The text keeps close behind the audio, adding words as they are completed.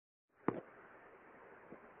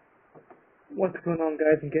What's going on,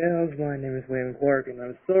 guys and gals? My name is William Clark, and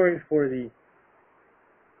I'm sorry for the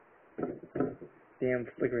damn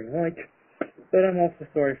flickering light, but I'm also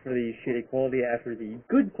sorry for the shitty quality after the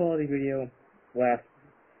good quality video last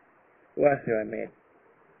video I made.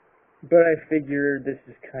 But I figured this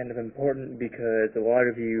is kind of important because a lot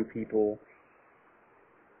of you people,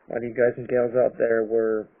 a lot of you guys and gals out there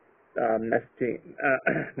were messaging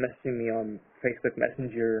me on Facebook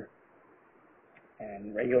Messenger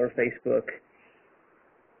and regular Facebook.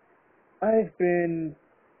 I've been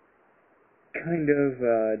kind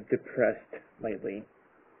of depressed lately,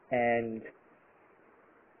 and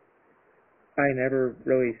I never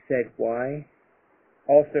really said why.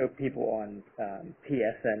 Also, people on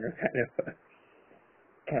PSN are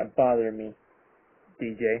kind of bothering me,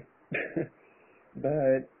 DJ.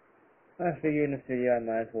 But I figured in this video I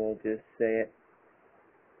might as well just say it.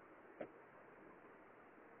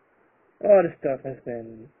 A lot of stuff has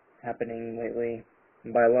been happening lately.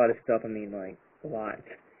 And by a lot of stuff, I mean like a lot.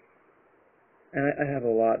 And I have a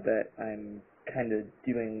lot that I'm kind of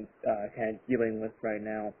dealing with right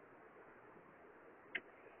now.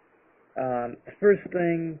 The first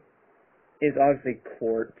thing is obviously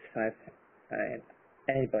court.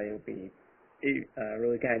 Anybody would be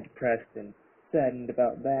really kind of depressed and saddened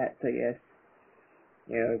about that, I guess.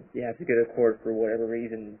 You know, you have to go to court for whatever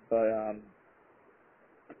reason, but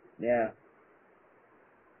yeah.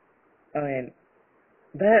 I mean,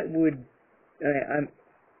 that would,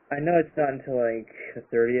 I know it's not until like the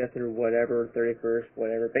 30th or whatever, 31st,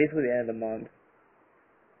 whatever, basically the end of the month,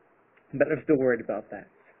 but I'm still worried about that.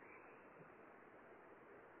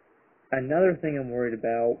 Another thing I'm worried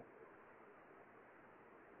about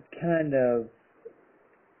kind of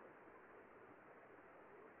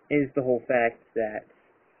is the whole fact that,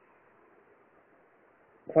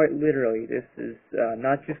 quite literally, this is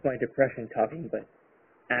not just my depression talking, but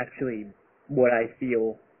actually what I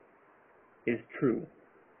feel is true.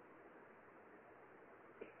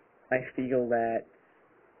 I feel that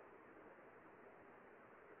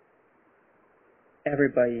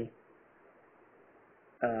everybody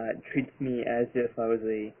treats me as if I was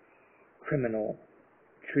a criminal,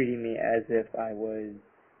 treating me as if I was,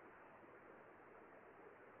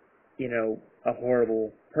 you know, a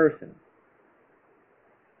horrible person.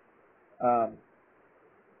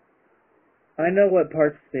 I know what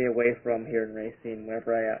parts to stay away from here in Racine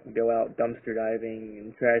whenever I go out dumpster diving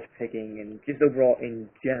and trash picking and just overall in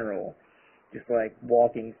general. Just like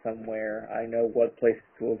walking somewhere, I know what places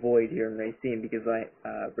to avoid here in Racine because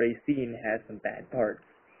Racine has some bad parts.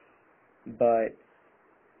 But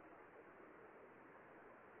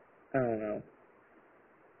I don't know.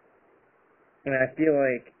 And I feel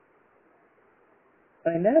like,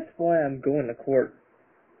 and that's why I'm going to court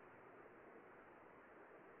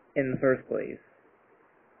in the first place.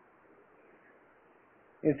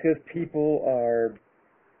 It's because people are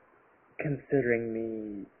considering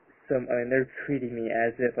me they're treating me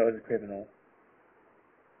as if I was a criminal.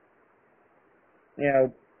 You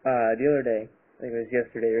know, the other day, I think it was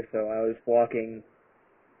yesterday or so, I was walking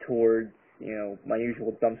towards, you know, my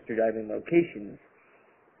usual dumpster diving locations,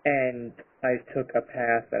 and I took a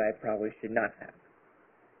path that I probably should not have.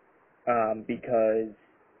 Because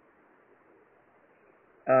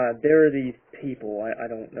there are these people, I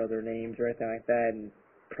don't know their names or anything like that, and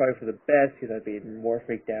probably for the best, because I'd be even more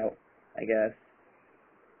freaked out, I guess.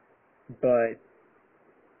 But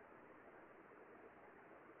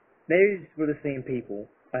these were the same people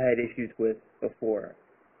I had issues with before.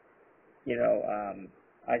 You know,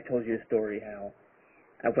 I told you a story how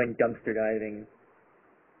I went dumpster diving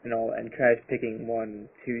and all, and trash picking one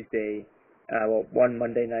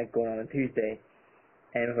Monday night going on a Tuesday,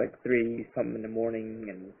 and it was like 3-something in the morning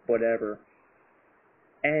and whatever.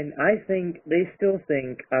 And I think they still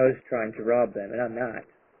think I was trying to rob them, and I'm not.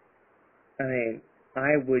 I mean,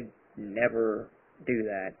 I would never do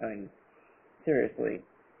that. I mean, seriously.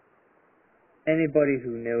 Anybody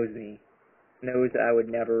who knows me knows I would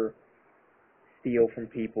never steal from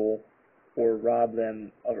people or rob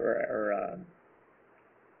them or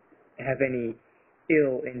have any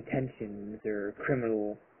ill intentions or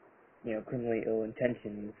criminally ill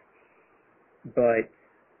intentions. But,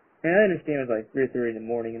 and I understand it was like 3:30 in the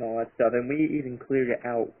morning and all that stuff, and we even cleared it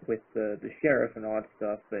out with the sheriff and all that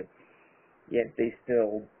stuff, but yet they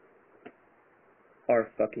still are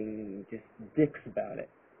fucking just dicks about it.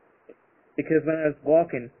 Because when I was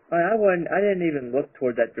walking, I didn't even look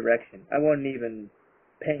toward that direction. I wasn't even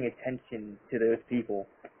paying attention to those people.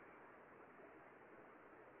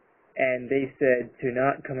 And they said to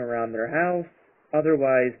not come around their house,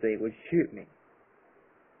 otherwise they would shoot me.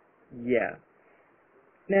 Yeah.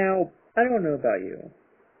 Now, I don't know about you,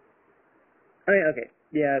 I mean, okay,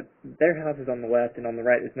 yeah, their house is on the left, and on the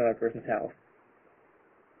right is another person's house.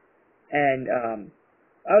 And,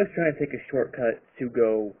 I was trying to take a shortcut to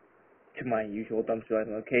go to my usual dumpster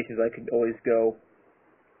diving locations. I could always go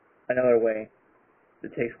another way.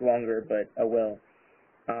 It takes longer, but oh well.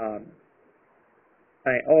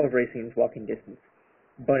 All of racing is walking distance.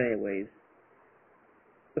 But anyways,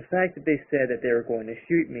 the fact that they said that they were going to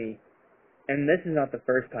shoot me, and this is not the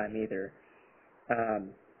first time either.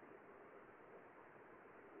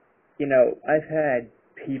 I've had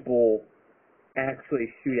people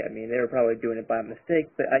actually shoot at me, and they were probably doing it by mistake,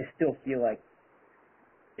 but I still feel like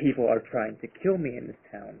people are trying to kill me in this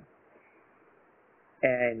town.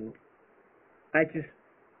 And I just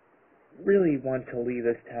really want to leave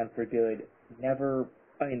this town for good.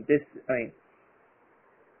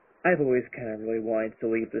 I've always kind of really wanted to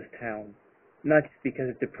leave this town. Not just because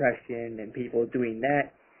of depression and people doing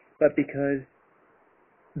that, but because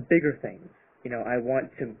bigger things. I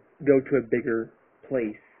want to go to a bigger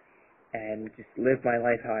place and just live my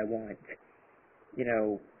life how I want.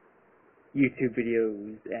 YouTube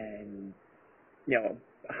videos and, a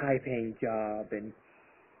high-paying job and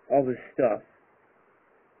all this stuff.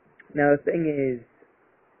 Now, the thing is,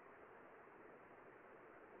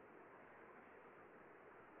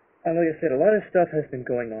 like I said, a lot of stuff has been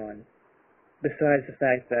going on, besides the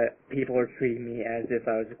fact that people are treating me as if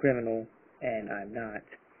I was a criminal, and I'm not.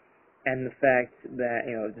 And the fact that,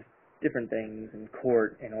 just different things in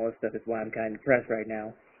court and all this stuff is why I'm kind of depressed right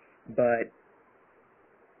now. But,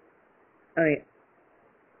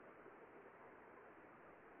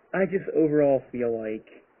 I just overall feel like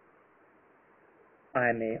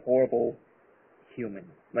I'm a horrible human.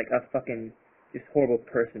 Like, a fucking just horrible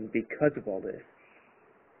person because of all this.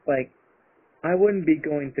 Like, I wouldn't be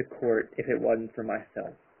going to court if it wasn't for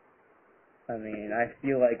myself. I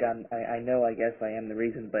feel like I know, I guess I am the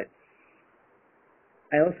reason, but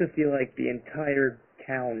I also feel like the entire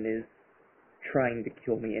town is trying to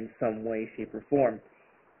kill me in some way, shape, or form.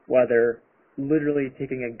 Whether literally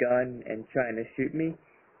taking a gun and trying to shoot me,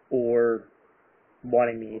 or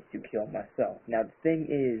wanting me to kill myself. Now, the thing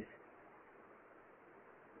is,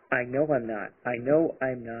 I know I'm not. I know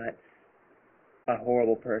I'm not a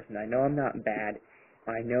horrible person. I know I'm not bad.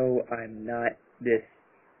 I know I'm not this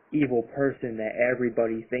evil person that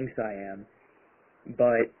everybody thinks I am.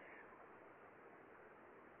 But,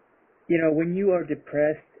 when you are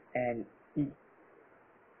depressed and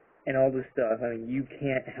all this stuff, you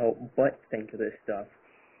can't help but think of this stuff.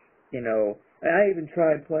 I even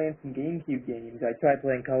tried playing some GameCube games. I tried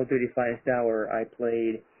playing Call of Duty Finest Hour. I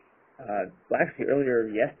played, actually earlier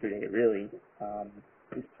yesterday, really.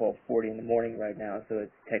 It's 12:40 in the morning right now, so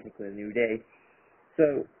it's technically a new day.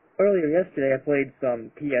 So, earlier yesterday I played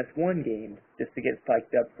some PS1 games just to get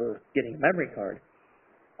psyched up for getting a memory card.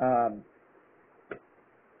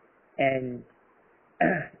 And,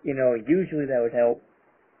 usually that would help,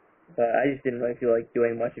 but I just didn't really feel like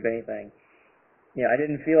doing much of anything. I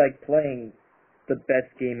didn't feel like playing the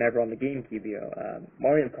best game ever on the GameCube,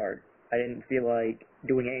 Mario Kart. I didn't feel like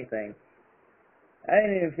doing anything. I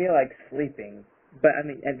didn't even feel like sleeping. But, at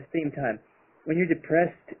the same time, when you're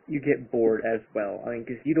depressed, you get bored as well.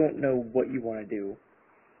 Because you don't know what you want to do.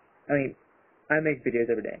 I make videos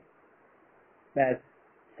every day. That's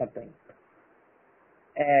something.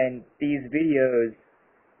 And these videos,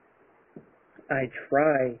 I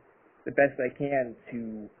try the best I can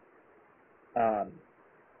to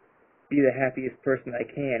be the happiest person I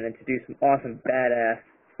can and to do some awesome, badass,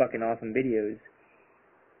 fucking awesome videos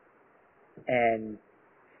and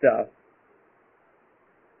stuff.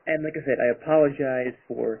 And like I said, I apologize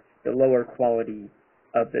for the lower quality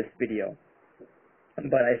of this video,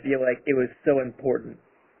 but I feel like it was so important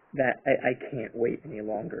that I can't wait any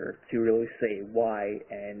longer to really say why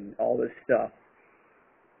and all this stuff.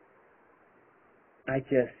 I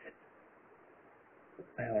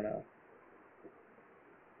don't know.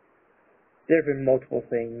 There have been multiple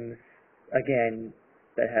things, again,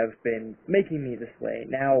 that have been making me this way.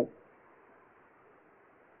 Now,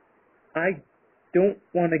 I don't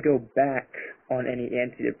want to go back on any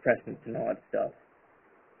antidepressants and all that stuff.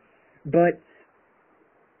 But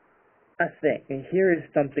a thing, and here is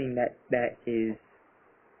something that is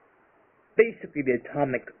basically the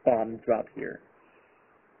atomic bomb drop here,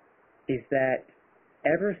 is that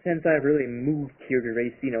ever since I really moved here to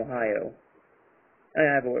Racine, Ohio, and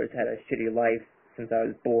I've always had a shitty life since I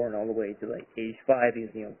was born all the way to like age 5,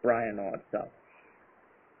 because, Brian and all that stuff.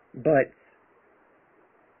 But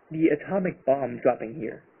the atomic bomb dropping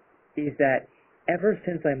here is that ever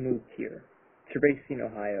since I moved here to Racine,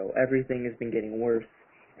 Ohio, everything has been getting worse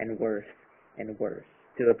and worse and worse,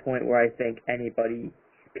 to the point where I think anybody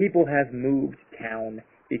people have moved town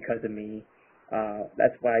because of me.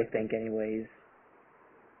 That's what I think anyways.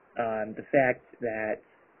 The fact that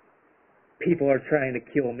people are trying to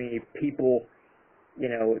kill me, people, they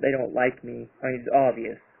don't like me. I mean, it's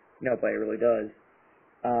obvious. Nobody really does.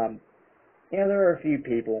 There are a few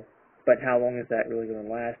people, but how long is that really going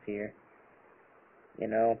to last here?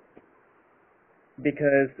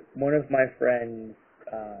 Because one of my friends'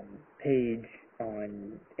 page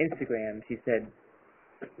on Instagram, she said,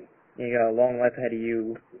 you got a long life ahead of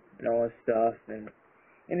you, and all this stuff, and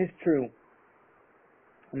it's true.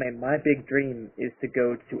 I mean, my big dream is to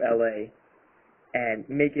go to LA and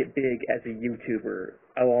make it big as a YouTuber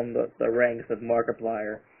along the ranks of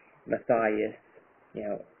Markiplier, Matthias,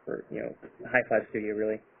 or High Five Studio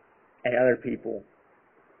really, and other people,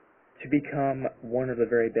 to become one of the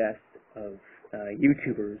very best of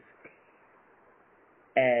YouTubers.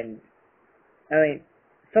 And I mean,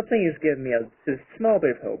 something has given me a small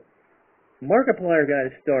bit of hope. Markiplier got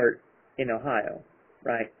his start in Ohio,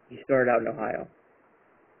 right? He started out in Ohio.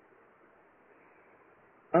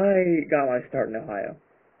 I got my start in Ohio.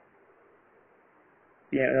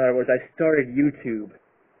 Yeah, in other words, I started YouTube,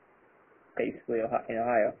 basically, in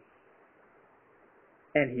Ohio.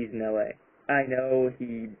 And he's in LA. I know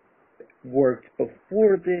he worked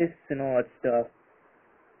before this and all that stuff,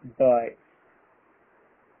 but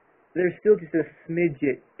there's still just a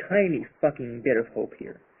smidget, tiny fucking bit of hope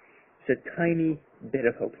here. Just a tiny bit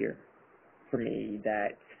of hope here for me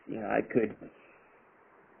that, I could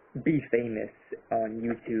be famous on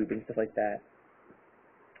YouTube and stuff like that.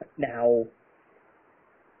 Now,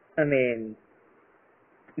 I mean,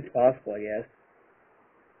 it's possible, I guess,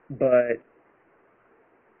 but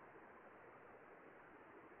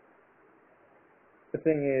the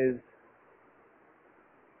thing is,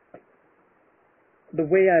 the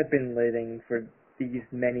way I've been living for these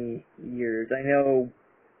many years, I know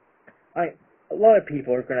a lot of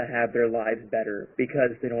people are going to have their lives better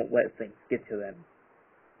because they don't let things get to them.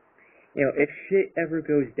 If shit ever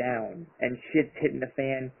goes down and shit's hitting the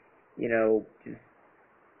fan, just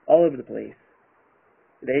all over the place,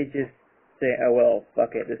 they just say, oh well,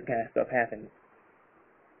 fuck it, this kind of stuff happens.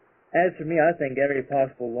 As for me, I think every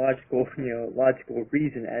possible logical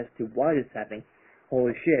reason as to why this is happening.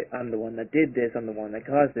 Holy shit, I'm the one that did this, I'm the one that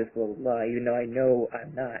caused this, blah blah blah, even though I know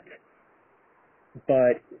I'm not.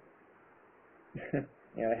 But,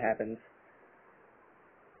 it happens.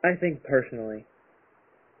 I think personally,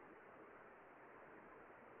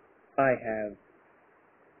 I have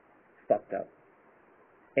fucked up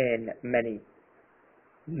in many,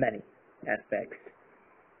 many aspects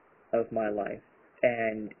of my life.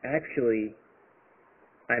 And actually,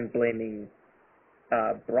 I'm blaming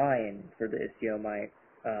Brian for this. My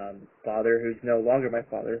father, who's no longer my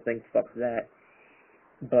father, thank fuck that.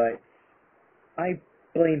 But I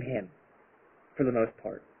blame him for the most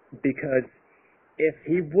part, because if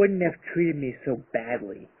he wouldn't have treated me so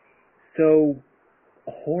badly, so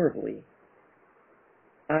horribly,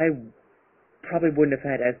 I probably wouldn't have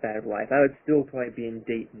had as bad of a life. I would still probably be in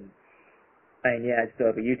Dayton. And yeah, I'd still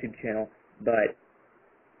have a YouTube channel, but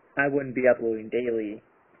I wouldn't be uploading daily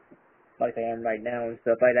like I am right now and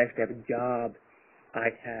stuff. I'd actually have a job.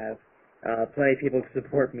 I'd have plenty of people to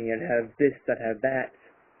support me. I'd have this, I'd have that.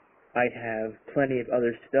 I'd have plenty of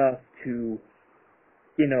other stuff to,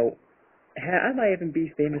 I might even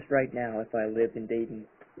be famous right now if I lived in Dayton,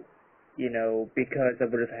 because I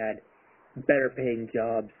would have had better paying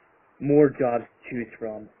jobs, more jobs to choose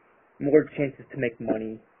from, more chances to make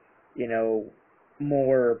money,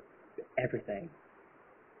 more everything.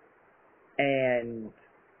 And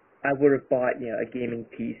I would have bought, a gaming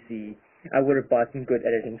PC. I would have bought some good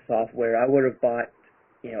editing software. I would have bought,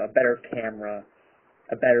 a better camera,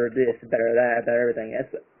 a better this, a better that, a better everything.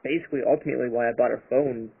 That's basically ultimately why I bought a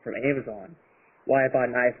phone from Amazon. Why I bought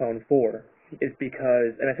an iPhone 4 is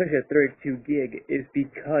because, and especially a 32 gig, is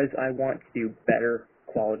because I want to do better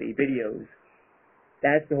quality videos.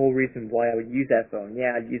 That's the whole reason why I would use that phone.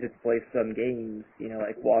 Yeah, I'd use it to play some games,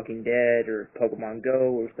 like Walking Dead or Pokemon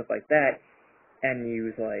Go or stuff like that, and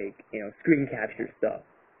use screen capture stuff,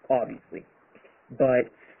 obviously.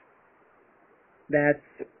 But that's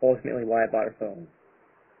ultimately why I bought a phone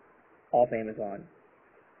off Amazon,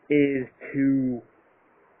 is to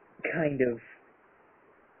kind of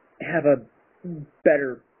have a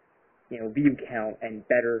better, view count and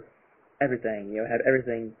better everything, have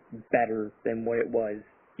everything better than what it was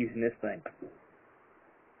using this thing,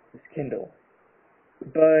 this Kindle.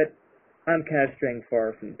 But I'm kind of straying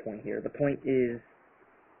far from the point here. The point is,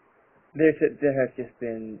 there has just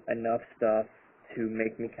been enough stuff to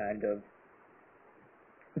make me kind of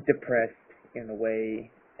depressed in a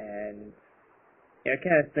way, and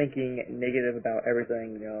kind of thinking negative about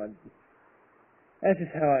everything, that's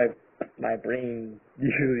just how my brain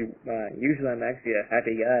usually I'm actually a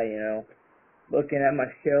happy guy, looking at my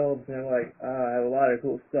shelves and I'm like, oh, I have a lot of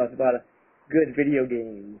cool stuff, a lot of good video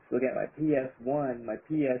games, looking at my PS1, my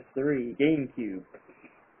PS3, GameCube,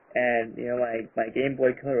 and, my Game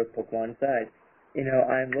Boy Color with Pokemon inside.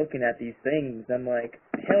 I'm looking at these things, I'm like,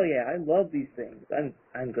 hell yeah, I love these things,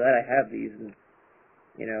 I'm glad I have these, and,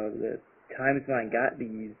 the times when I got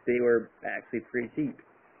these, they were actually pretty cheap.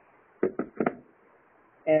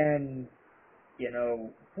 And,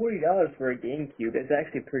 $40 for a GameCube is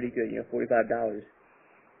actually pretty good, $45.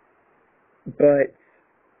 But,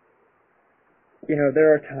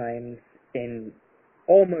 there are times in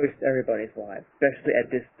almost everybody's life, especially at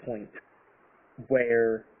this point,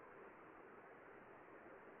 where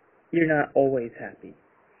you're not always happy.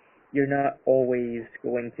 You're not always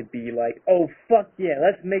going to be like, oh, fuck yeah,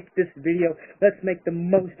 let's make this video, let's make the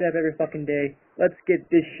most out of every fucking day, let's get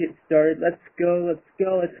this shit started, let's go,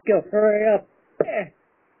 hurry up,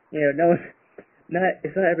 no,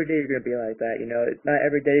 it's not every day you're going to be like that, it's not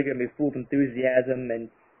every day you're going to be full of enthusiasm and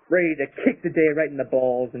ready to kick the day right in the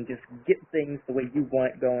balls and just get things the way you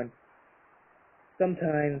want it going.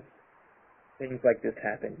 Sometimes things like this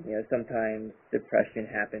happen, sometimes depression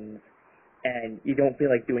happens, and you don't feel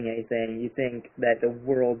like doing anything. You think that the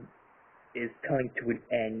world is coming to an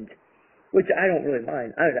end, which I don't really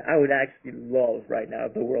mind. I would actually love right now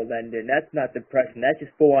if the world ended. That's not depression. That's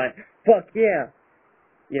just full on, fuck yeah.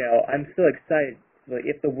 I'm so excited. Like,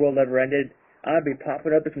 if the world ever ended, I'd be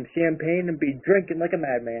popping up with some champagne and be drinking like a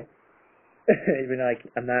madman. Even though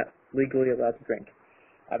I'm not legally allowed to drink.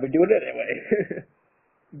 I've been doing it anyway.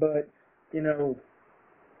 But,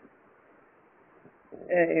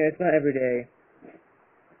 it's not every day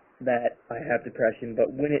that I have depression,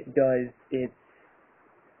 but when it does, it's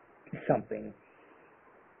something.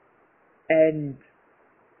 And,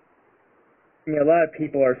 a lot of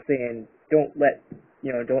people are saying, don't let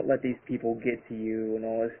these people get to you and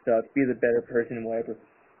all this stuff, be the better person and whatever.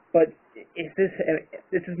 But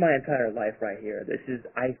this is my entire life right here.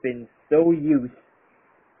 I've been so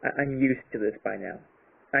I'm used to this by now.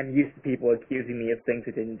 I'm used to people accusing me of things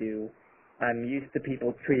I didn't do. I'm used to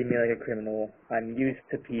people treating me like a criminal. I'm used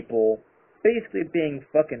to people basically being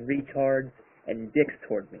fucking retards and dicks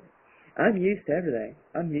toward me. I'm used to everything.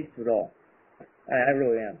 I'm used to it all. I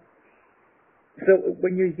really am. So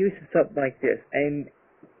when you're used to something like this, and,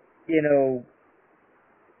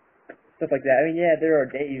 stuff like that, there are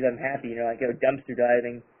days I'm happy, I go dumpster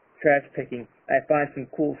diving, trash picking, I find some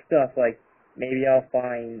cool stuff, like, maybe I'll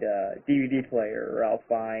find a DVD player, or I'll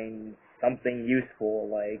find something useful,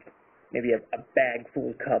 like, maybe a bag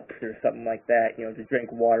full of cups or something like that, to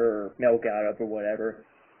drink water or milk out of or whatever.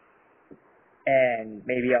 And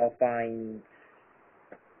maybe I'll find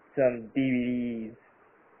some DVDs,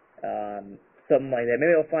 something like that.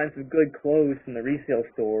 Maybe I'll find some good clothes from the resale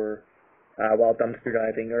store while dumpster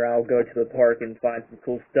diving, or I'll go to the park and find some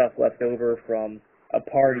cool stuff left over from a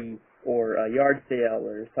party or a yard sale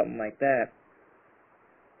or something like that.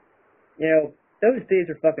 Those days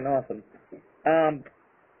are fucking awesome.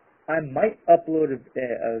 I might upload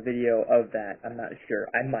a video of that. I'm not sure.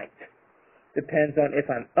 I might. Depends on if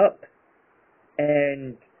I'm up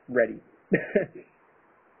and ready.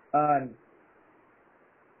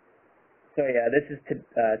 So yeah, this is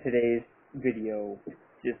today's video.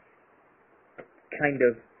 Just kind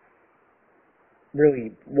of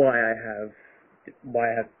really why I have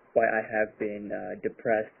been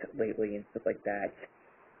depressed lately and stuff like that.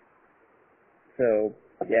 So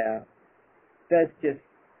yeah, that's just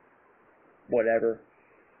whatever.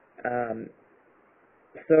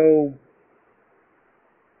 So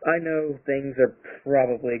I know things are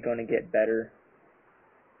probably going to get better.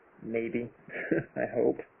 Maybe. I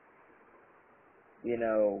hope.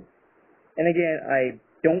 And again, I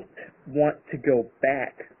don't want to go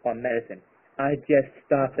back on medicine. I just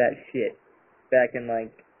stopped that shit back in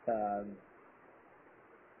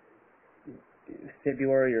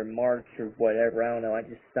February or March or whatever. I don't know. I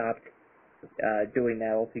just stopped doing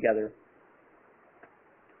that altogether.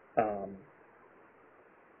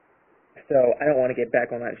 So I don't want to get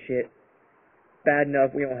back on that shit. Bad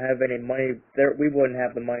enough we don't have any money. We wouldn't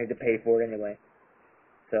have the money to pay for it anyway.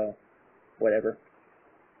 So, whatever.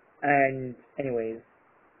 And anyways,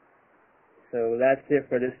 so that's it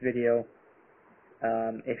for this video.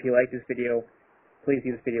 If you like this video, please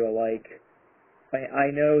give this video a like.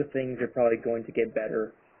 I know things are probably going to get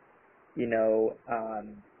better.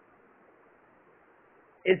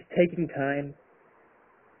 It's taking time,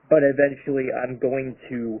 but eventually I'm going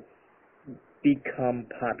to become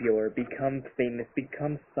popular, become famous,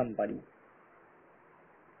 become somebody.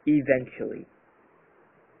 eventually.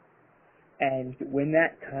 And when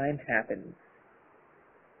that time happens,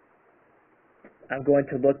 I'm going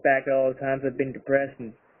to look back at all the times I've been depressed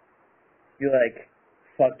and be like,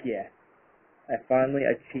 fuck yeah, I finally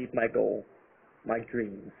achieved my goal, my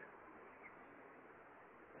dreams.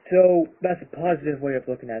 So, that's a positive way of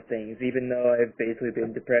looking at things, even though I've basically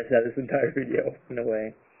been depressed out of this entire video, in a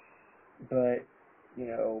way. But, you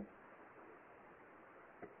know,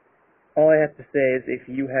 all I have to say is if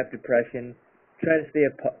you have depression, try to stay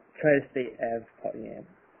as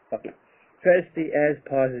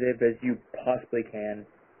positive as you possibly can.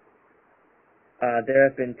 There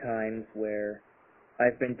have been times where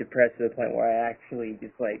I've been depressed to the point where I actually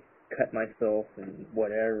just like cut myself and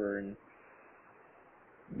whatever, and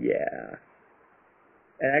yeah,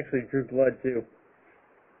 and actually drew blood too.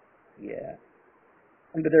 Yeah,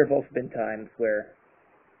 but there have also been times where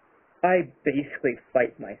I basically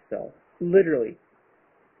fight myself. Literally,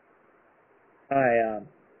 I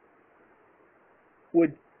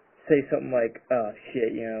would say something like, "Oh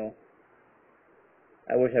shit, you know,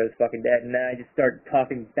 I wish I was fucking dead," and then I just start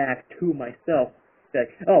talking back to myself,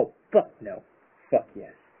 like, "Oh fuck no, fuck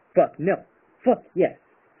yes, fuck no, fuck yes,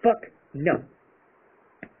 fuck no."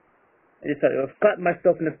 I just slap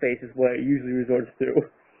myself in the face is what it usually resorts to.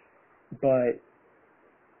 But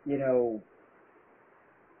you know,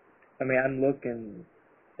 I mean, I'm looking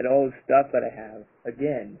at all the stuff that I have.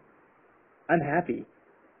 Again, I'm happy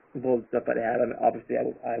with all the stuff that I have. I mean, obviously,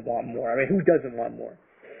 I want more. I mean, who doesn't want more?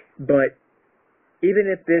 But even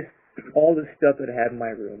if all the stuff that I have in my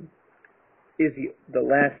room is the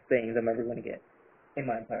last things I'm ever going to get in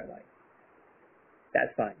my entire life,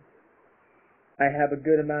 that's fine. I have a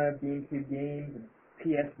good amount of GameCube games and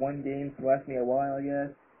PS1 games to last me a while, I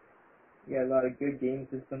guess. You got a lot of good game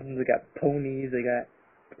systems. They got ponies. They got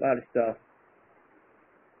a lot of stuff.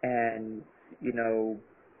 And, you know,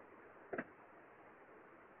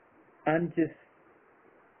 I'm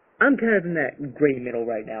kind of in that gray middle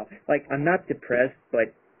right now. Like, I'm not depressed,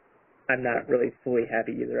 but I'm not really fully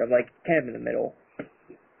happy either. I'm like kind of in the middle.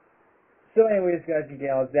 So anyways, guys and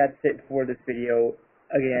gals, that's it for this video.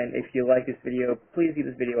 Again, if you like this video, please give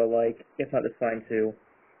this video a like. If not, that's fine too.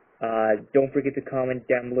 Don't forget to comment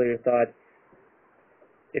down below your thoughts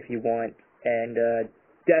if you want. And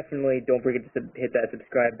definitely don't forget to hit that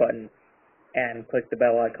subscribe button and click the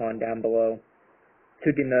bell icon down below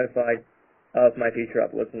to get notified of my future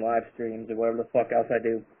uploads and live streams or whatever the fuck else I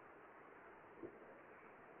do.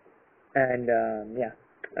 And yeah,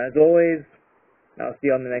 as always, I'll see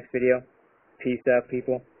you on the next video. Peace out,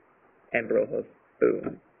 people, and brojos.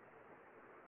 Boom.